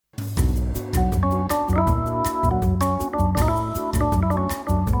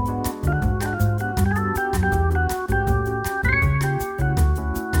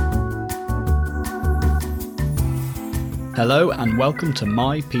Hello and welcome to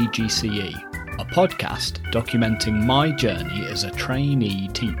My PGCE, a podcast documenting my journey as a trainee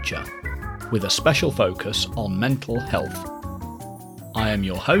teacher, with a special focus on mental health. I am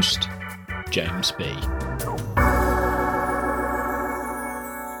your host, James B.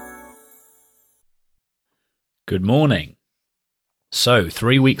 Good morning. So,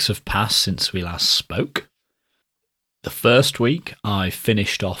 3 weeks have passed since we last spoke. The first week I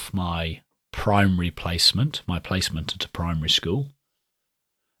finished off my primary placement, my placement at a primary school,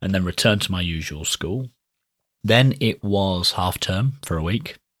 and then returned to my usual school. Then it was half term for a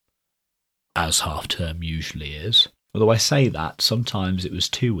week, as half term usually is. Although I say that, sometimes it was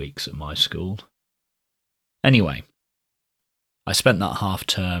 2 weeks at my school. Anyway, I spent that half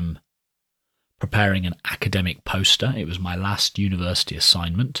term preparing an academic poster. It was my last university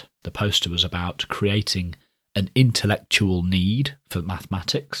assignment. The poster was about creating an intellectual need for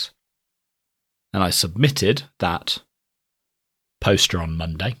mathematics. And I submitted that poster on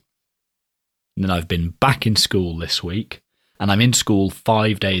Monday. And then I've been back in school this week, and I'm in school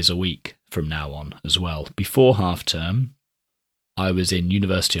 5 days a week from now on as well. Before half term, I was in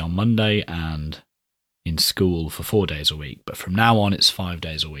university on Monday and in school for 4 days a week. But from now on, it's 5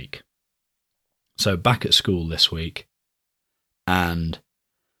 days a week. So back at school this week, and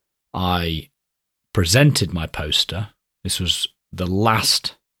I presented my poster. This was the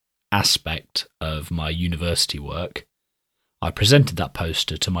last aspect of my university work. I presented that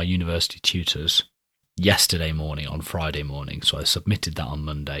poster to my university tutors yesterday morning, on Friday morning. So I submitted that on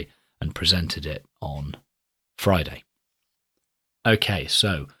Monday and presented it on Friday. Okay,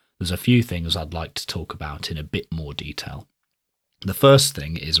 so there's a few things I'd like to talk about in a bit more detail. The first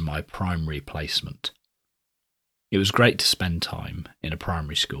thing is my primary placement. It was great to spend time in a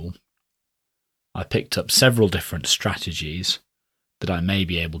primary school. I picked up several different strategies that I may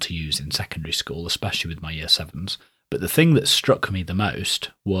be able to use in secondary school, especially with my year 7s. But the thing that struck me the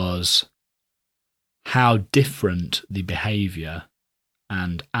most was how different the behaviour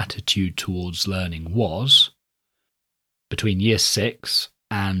and attitude towards learning was between year 6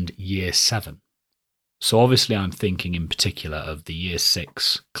 and year 7. So obviously I'm thinking in particular of the year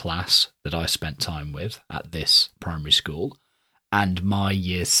 6 class that I spent time with at this primary school and my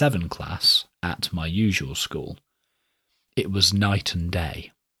year 7 class at my usual school. It was night and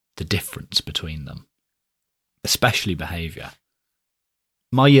day, the difference between them, especially behaviour.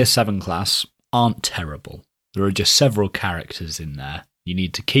 My year 7 class aren't terrible. There are just several characters in there. You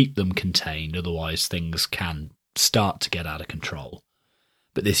need to keep them contained, otherwise things can start to get out of control.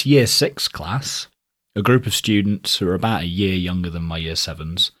 But this year 6 class, a group of students who are about a year younger than my year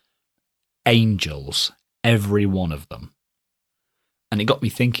 7s, angels, every one of them. And it got me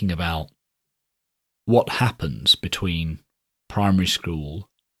thinking about what happens between primary school,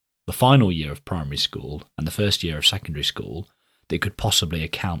 the final year of primary school, and the first year of secondary school that could possibly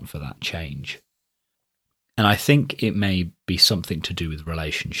account for that change. And I think it may be something to do with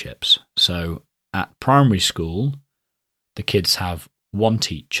relationships. So at primary school, the kids have one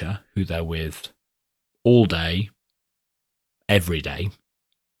teacher who they're with all day, every day,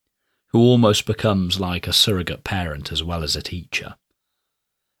 who almost becomes like a surrogate parent as well as a teacher.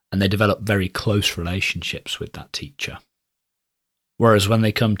 And they develop very close relationships with that teacher. Whereas when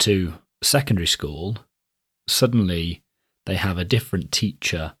they come to secondary school, suddenly they have a different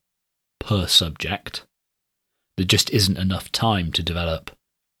teacher per subject. There just isn't enough time to develop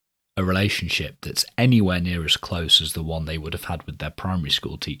a relationship that's anywhere near as close as the one they would have had with their primary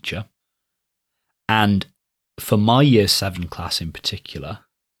school teacher. And for my year 7 class in particular,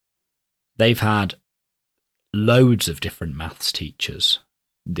 they've had loads of different maths teachers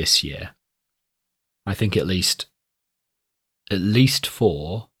this year. I think at least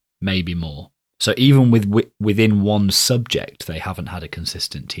 4, maybe more. So even within one subject, they haven't had a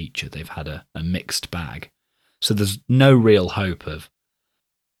consistent teacher. They've had a mixed bag. So there's no real hope of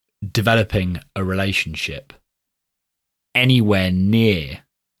developing a relationship anywhere near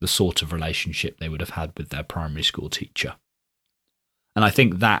the sort of relationship they would have had with their primary school teacher. And I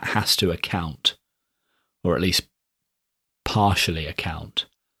think that has to account, or at least partially account,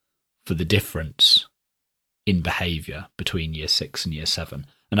 for the difference in behaviour between year 6 and year 7.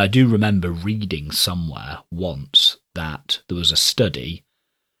 And I do remember reading somewhere once that there was a study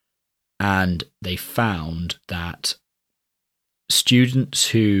and they found that students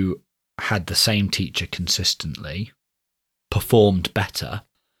who had the same teacher consistently performed better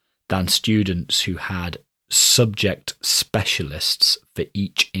than students who had subject specialists for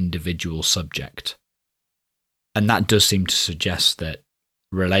each individual subject. And that does seem to suggest that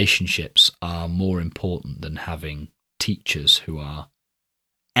relationships are more important than having teachers who are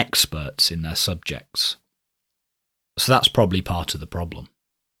experts in their subjects. So that's probably part of the problem.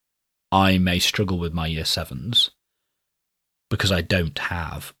 I may struggle with my year 7s because I don't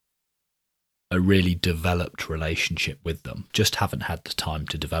have a really developed relationship with them, just haven't had the time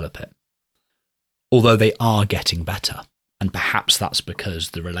to develop it. Although they are getting better, and perhaps that's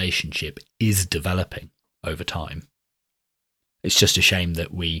because the relationship is developing over time. It's just a shame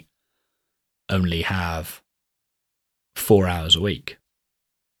that we only have 4 hours a week.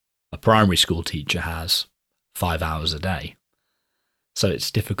 A primary school teacher has 5 hours a day. So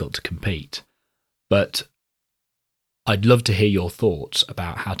it's difficult to compete. But I'd love to hear your thoughts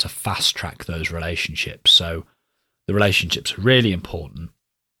about how to fast track those relationships. So the relationships are really important,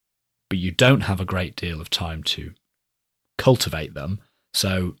 but you don't have a great deal of time to cultivate them.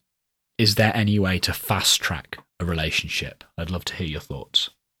 So is there any way to fast track a relationship? I'd love to hear your thoughts.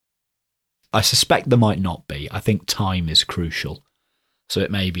 I suspect there might not be. I think time is crucial. So it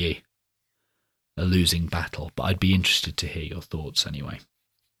may be a losing battle, but I'd be interested to hear your thoughts anyway.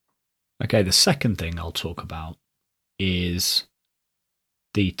 Okay, the second thing I'll talk about is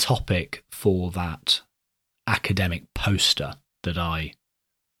the topic for that academic poster that I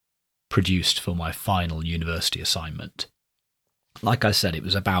produced for my final university assignment. Like I said, it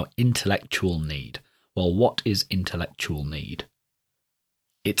was about intellectual need. Well, what is intellectual need?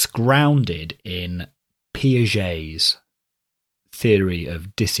 It's grounded in Piaget's theory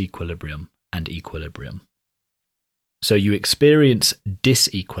of disequilibrium and equilibrium. So you experience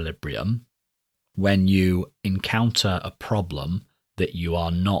disequilibrium when you encounter a problem that you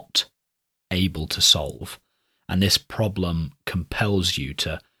are not able to solve, and this problem compels you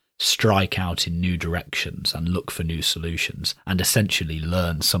to strike out in new directions and look for new solutions and essentially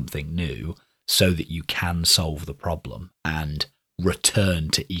learn something new so that you can solve the problem and return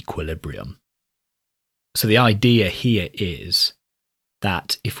to equilibrium. So the idea here is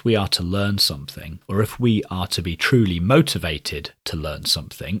that if we are to learn something, or if we are to be truly motivated to learn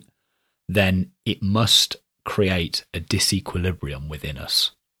something, then it must create a disequilibrium within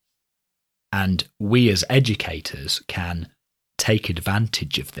us. And we as educators can take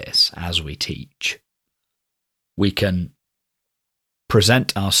advantage of this as we teach. We can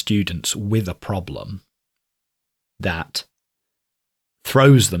present our students with a problem that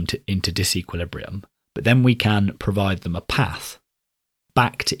throws them into disequilibrium, but then we can provide them a path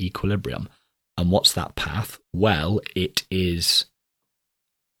back to equilibrium. And what's that path? Well, it is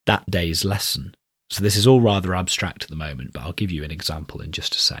that day's lesson. So this is all rather abstract at the moment, but I'll give you an example in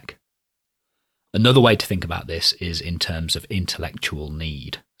just a sec. Another way to think about this is in terms of intellectual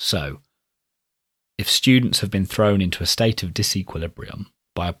need. So if students have been thrown into a state of disequilibrium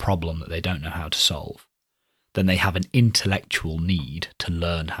by a problem that they don't know how to solve, then they have an intellectual need to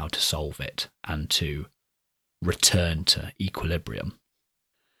learn how to solve it and to return to equilibrium.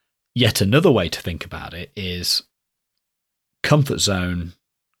 Yet another way to think about it is comfort zone,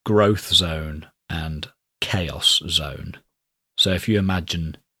 growth zone, and chaos zone. So if you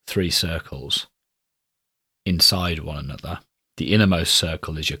imagine 3 circles inside one another, the innermost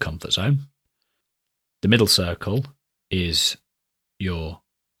circle is your comfort zone. The middle circle is your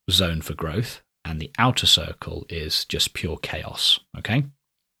zone for growth, and the outer circle is just pure chaos, okay?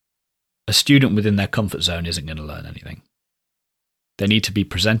 A student within their comfort zone isn't going to learn anything. They need to be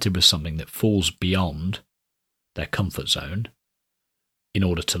presented with something that falls beyond their comfort zone in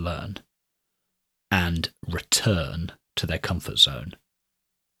order to learn and return to their comfort zone.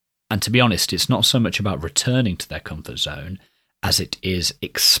 And to be honest, it's not so much about returning to their comfort zone as it is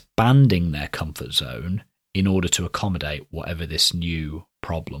expanding their comfort zone in order to accommodate whatever this new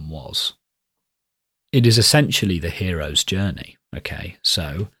problem was. It is essentially the hero's journey, okay?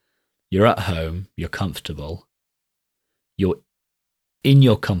 So you're at home, you're comfortable, you're in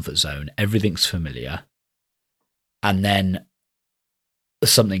your comfort zone, everything's familiar, and then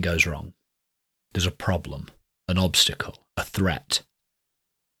something goes wrong. There's a problem, an obstacle, a threat.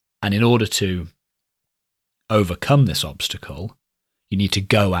 And in order to overcome this obstacle, you need to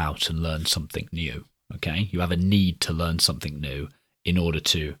go out and learn something new, okay? You have a need to learn something new in order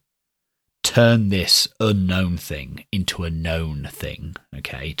to turn this unknown thing into a known thing,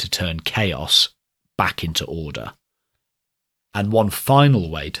 okay? To turn chaos back into order. And one final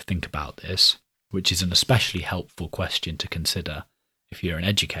way to think about this, which is an especially helpful question to consider if you're an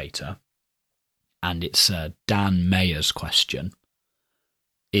educator, and it's Dan Mayer's question,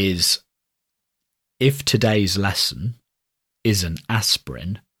 is if today's lesson is an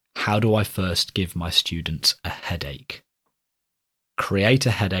aspirin, how do I first give my students a headache? Create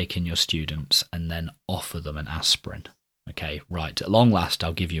a headache in your students and then offer them an aspirin. Okay, right, at long last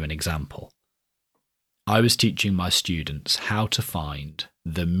I'll give you an example. I was teaching my students how to find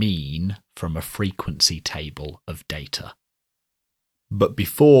the mean from a frequency table of data. But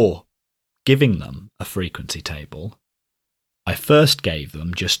before giving them a frequency table, I first gave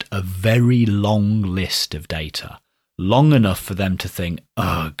them just a very long list of data, long enough for them to think,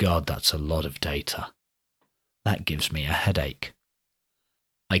 oh God, that's a lot of data. That gives me a headache.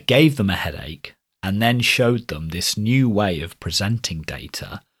 I gave them a headache and then showed them this new way of presenting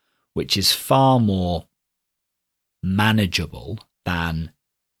data, which is far more manageable than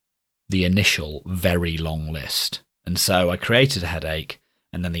the initial very long list. And so I created a headache,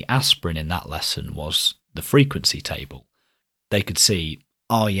 and then the aspirin in that lesson was the frequency table. They could see,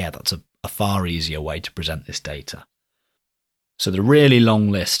 oh yeah, that's a far easier way to present this data. So the really long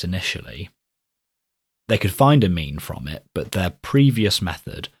list initially, they could find a mean from it, but their previous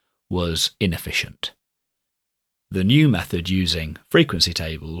method was inefficient. The new method using frequency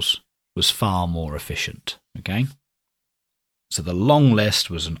tables was far more efficient. Okay? So the long list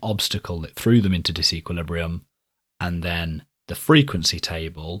was an obstacle that threw them into disequilibrium, and then the frequency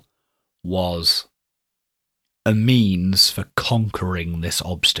table was a means for conquering this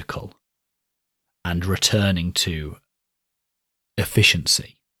obstacle and returning to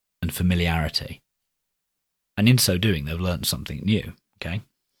efficiency and familiarity. And in so doing, they've learned something new. Okay?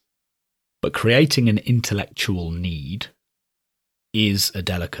 But creating an intellectual need is a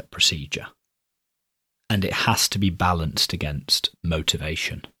delicate procedure, and it has to be balanced against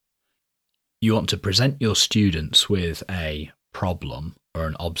motivation. You want to present your students with a problem or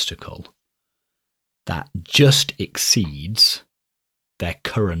an obstacle that just exceeds their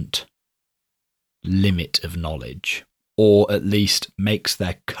current limit of knowledge, or at least makes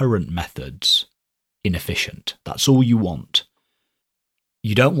their current methods inefficient. That's all you want.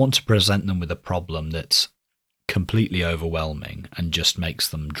 You don't want to present them with a problem that's completely overwhelming and just makes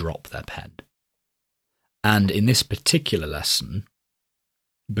them drop their pen. And in this particular lesson,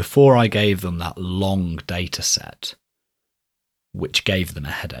 before I gave them that long data set, which gave them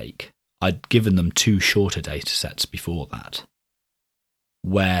a headache, I'd given them 2 shorter data sets before that,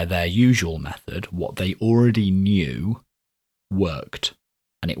 where their usual method, what they already knew, worked,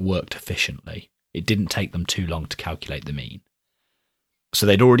 and it worked efficiently. It didn't take them too long to calculate the mean. So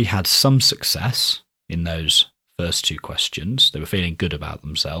they'd already had some success in those first 2 questions. They were feeling good about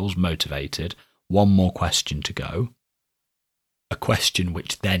themselves, motivated. One more question to go. A question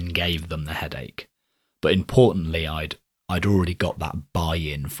which then gave them the headache. But importantly, I'd already got that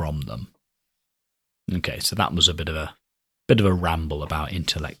buy-in from them. Okay, so that was a bit of a ramble about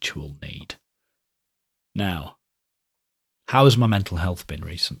intellectual need. Now, how has my mental health been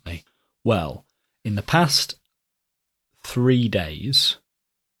recently? Well, in the past 4 days,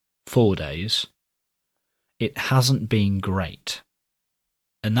 it hasn't been great.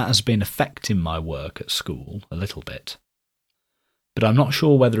 And that has been affecting my work at school a little bit. But I'm not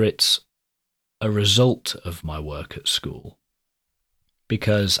sure whether it's a result of my work at school,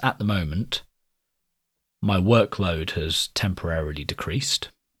 because at the moment, my workload has temporarily decreased,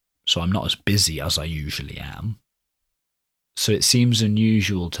 so I'm not as busy as I usually am. So it seems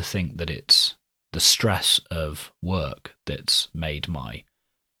unusual to think that it's the stress of work that's made my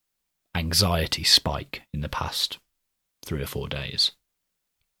anxiety spike in the past 3 or 4 days.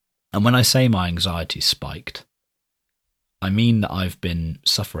 And when I say my anxiety spiked, I mean that I've been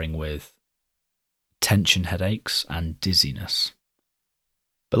suffering with tension headaches and dizziness.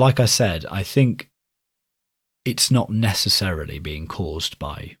 But like I said, I think it's not necessarily being caused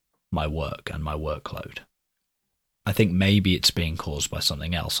by my work and my workload. I think maybe it's being caused by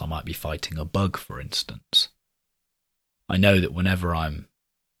something else. I might be fighting a bug, for instance. I know that whenever I'm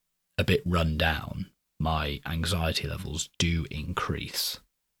a bit run down, my anxiety levels do increase.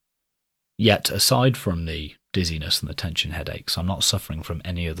 Yet, aside from the dizziness and the tension headaches, I'm not suffering from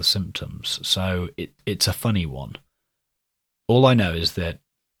any other symptoms, so it's a funny one. All I know is that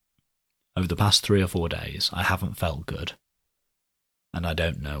over the past 3 or 4 days, I haven't felt good, and I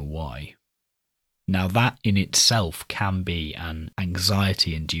don't know why. Now, that in itself can be an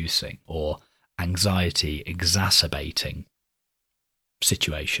anxiety-inducing or anxiety-exacerbating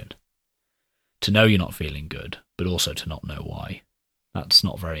situation. To know you're not feeling good, but also to not know why. That's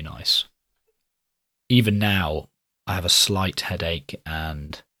not very nice. Even now, I have a slight headache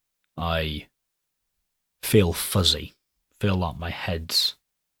and I feel fuzzy, feel like my head's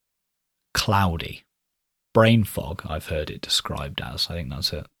cloudy. Brain fog, I've heard it described as. I think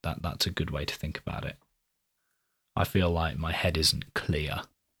that's a good way to think about it. I feel like my head isn't clear.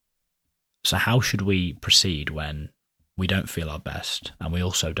 So how should we proceed when we don't feel our best and we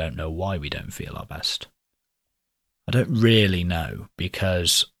also don't know why we don't feel our best? I don't really know,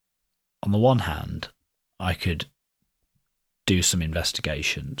 because on the one hand, I could do some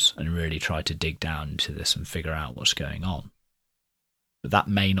investigations and really try to dig down into this and figure out what's going on. But that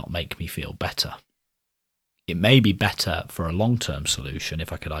may not make me feel better. It may be better for a long-term solution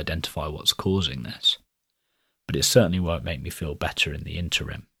if I could identify what's causing this, but it certainly won't make me feel better in the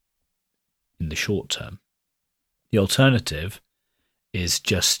interim, in the short term. The alternative is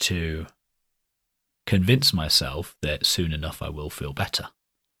just to convince myself that soon enough I will feel better.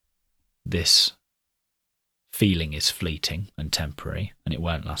 This feeling is fleeting and temporary, and it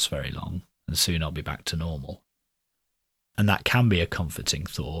won't last very long, and soon I'll be back to normal. And that can be a comforting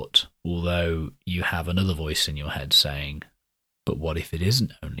thought, although you have another voice in your head saying, but what if it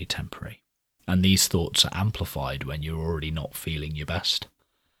isn't only temporary? And these thoughts are amplified when you're already not feeling your best.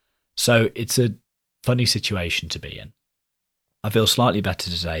 So it's a funny situation to be in. I feel slightly better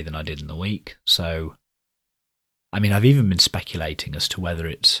today than I did in the week, so I've even been speculating as to whether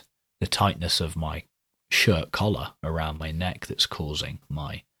it's the tightness of my shirt collar around my neck that's causing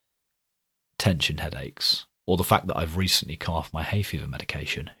my tension headaches, or the fact that I've recently come off my hay fever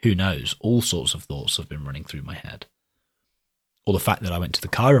medication. Who knows? All sorts of thoughts have been running through my head. Or the fact that I went to the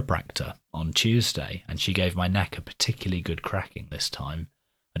chiropractor on Tuesday and she gave my neck a particularly good cracking this time.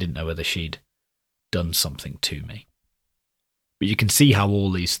 I didn't know whether she'd done something to me. But you can see how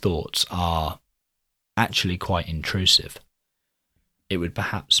all these thoughts are actually quite intrusive. It would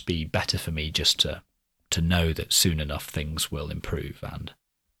perhaps be better for me just to know that soon enough things will improve and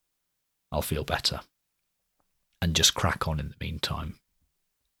I'll feel better, and just crack on in the meantime.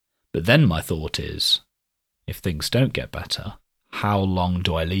 But then my thought is, if things don't get better, how long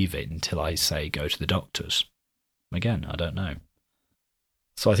do I leave it until I say go to the doctors? Again, I don't know.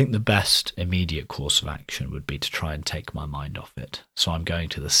 So I think the best immediate course of action would be to try and take my mind off it. So I'm going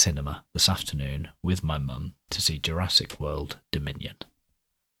to the cinema this afternoon with my mum to see Jurassic World Dominion.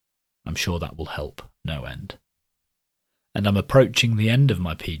 I'm sure that will help no end. And I'm approaching the end of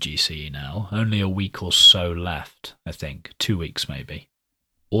my PGCE now, only a week or so left, I think, 2 weeks maybe.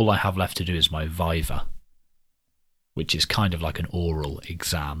 All I have left to do is my Viva, which is kind of like an oral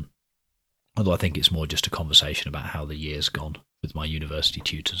exam, although I think it's more just a conversation about how the year's gone with my university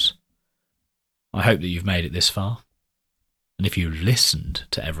tutors. I hope that you've made it this far, and if you listened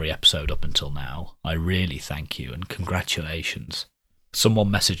to every episode up until now, I really thank you and congratulations. Someone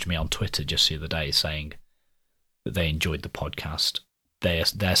messaged me on Twitter just the other day saying that they enjoyed the podcast. They're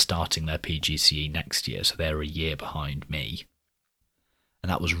starting their PGCE next year, so they're a year behind me.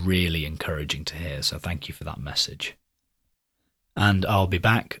 And that was really encouraging to hear, so thank you for that message. And I'll be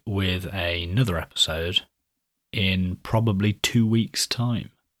back with another episode in probably 2 weeks'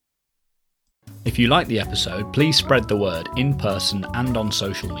 time. If you like the episode, please spread the word in person and on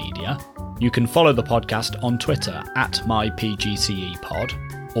social media. You can follow the podcast on Twitter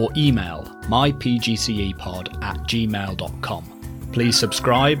 @mypgcepod or email mypgcepod@gmail.com. Please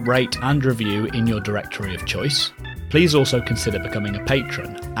subscribe, rate and review in your directory of choice. Please also consider becoming a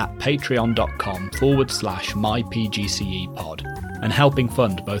patron at patreon.com/mypgcepod and helping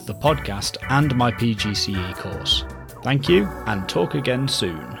fund both the podcast and my PGCE course. Thank you and talk again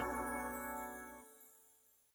soon.